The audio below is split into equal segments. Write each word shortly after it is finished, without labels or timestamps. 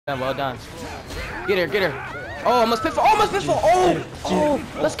Well done. Get her, get her. Oh, almost pitfall. Almost pitfall. Oh,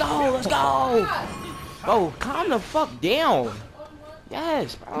 let's go, let's go. Bro, calm the fuck down.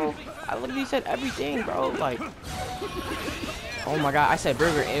 Yes, bro. I literally said everything, bro. Like, oh my god, I said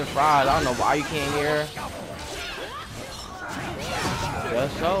burger and fries. I don't know why you can't hear.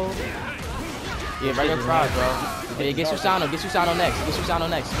 Just so. Yeah, regular fries, bro. Hey, get Susano. Get Susano next. Get Susano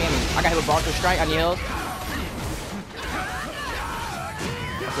next. Spam me. I got hit with Barker strike on the hills.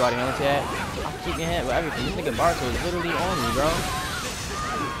 I feel like healing tag. I keep getting hit with everything. This nigga Barker is literally on me, bro.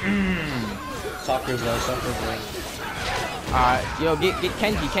 Soccer's low, soccer's low. Alright, yo, get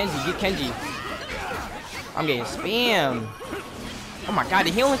Kenji, get Kenji. I'm getting spammed. Oh my god,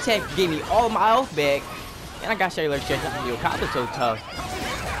 the healing tag gave me all my health back. And I got cellular check. Yo, Copper's so tough.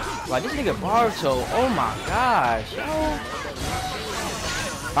 Like, this nigga Baruto, oh my gosh, yo.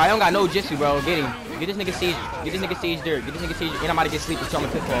 I don't got no jitsu, bro. Get him. Get this nigga siege. Get this nigga siege dirt. Get this nigga siege. And I'm about to get sleeper, so I'm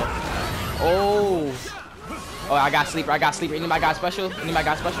gonna pitfall. Oh. Oh, I got sleeper. I got sleeper. Anybody got special? Anybody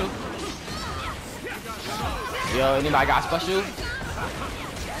got special? Yo, anybody got special?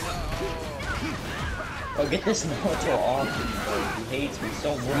 Bro, get this Naruto off me, bro. He hates me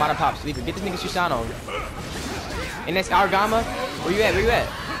so much. I'm about to pop sleeper. Get this nigga Susano. And that's Argama. Where you at? Where you at?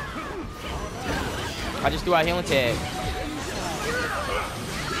 I just threw out healing tag.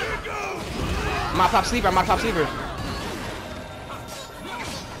 I'm about to pop sleeper. I'm about to pop sleeper.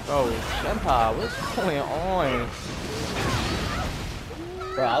 Bro, Senpai, what's going on?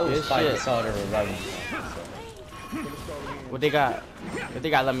 Bro, I was fighting solid or reviving. What they got? If they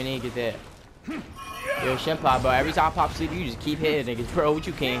got lemonade, get that. Yo, Senpai, bro, every time I pop sleeper, you just keep hitting niggas. Bro, what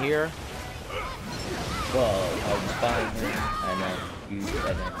you can't hear? Well, I was fighting him, and then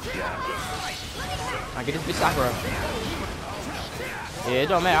yeah. I get this bitch Sakura. Yeah, it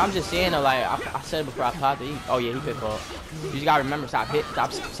don't matter. I'm just saying, like I said before I popped it. Oh yeah, he pitfall. You just gotta remember, stop hitting.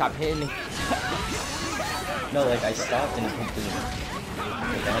 No, like I stopped and completed.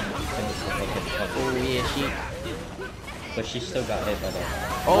 Like, I had to finish the Oh yeah, she. But she still got hit by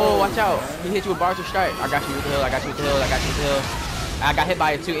that. Oh, watch out! He hit you with Barter strike. I got you with the hill. I got you with the hill. I got you with the hill. I got hit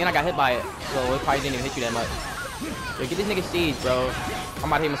by it too, and I got hit by it. So it probably didn't even hit you that much. Yo, get this nigga siege, bro. I'm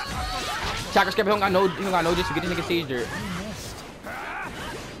about to hit him. Chakra Scrap, he don't got no just to get this nigga siege dirt.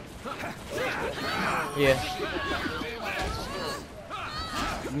 Yeah.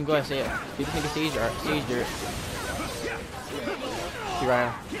 You can go ahead and say it. Get this nigga siege dirt. See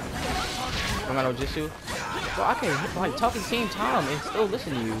right here. Don't got no jitsu. Bro, I can like talk at the same time and still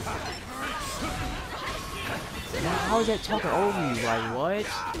listen to you. Now, how is that talking over you? Like, what?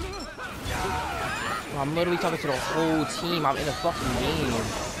 Bro, I'm literally talking to the whole team. I'm in a fucking game.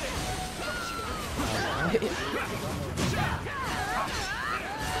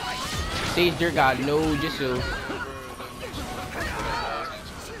 Sage Dirt got no jitsu.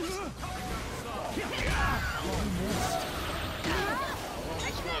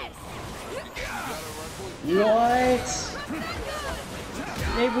 What?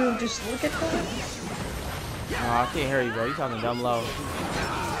 Maybe we'll just look at that. No, I can't hear you, bro. You talking dumb low.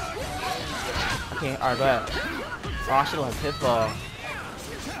 I can't. Alright, go ahead. Oh, I should have pitfall.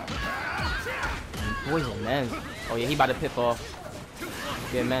 Poison men's. Oh yeah, he about to pitfall.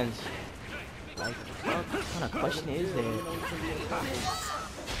 Yeah, men's. Like, what kind of question is that?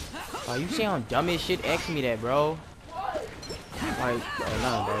 Oh, you sound dumb as shit. Ask me that, bro. Like, oh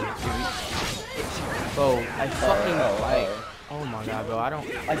no, bro. Bro, I fucking like. Oh my god, bro. I don't.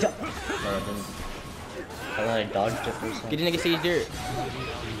 No, I didn't. I dodged it for a second. Get the nigga siege dirt.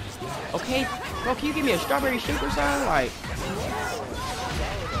 Okay, bro. Can you give me a strawberry shake or something? Like.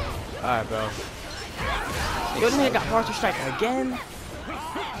 Alright, bro. Yo, this nigga got Barter strike again.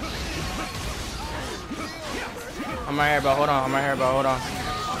 I'm right here, bro. Hold on. I'm right here, bro. Hold on.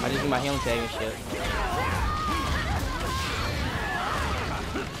 I just do my healing tag and shit.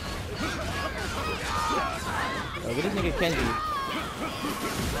 Yo, get this nigga Kenji.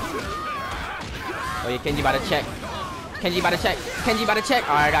 Oh yeah, Kenji about to check. Kenji about to check. Kenji about to check.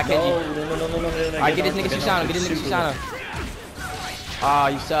 Alright, I got Kenji. No. Alright, get this nigga Susano. Get this nigga Susano. Ah,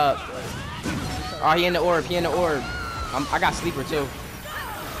 you suck. Oh, he in the orb. He in the orb. I got sleeper too.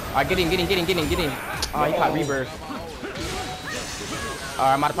 Alright, get him. Oh, he caught rebirth.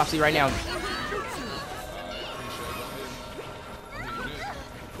 Alright, I'm about to pop sleep right now.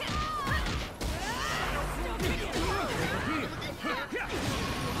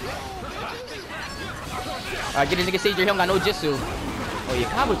 Alright, get this nigga Sage. He don't got no jitsu. Oh yeah,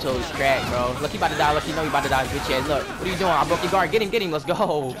 Kabuto's cracked, bro. Look, he about to die. Look, he know he about to die. Bitch ass. Look, what are you doing? I broke your guard. Get him. Let's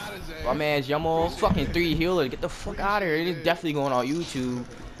go. My man's Yummel. Fucking 3 healer. Get the fuck out of here. It is definitely going on YouTube.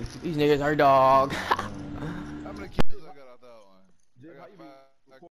 These niggas are dog. How many kills I got out that one? I got 5.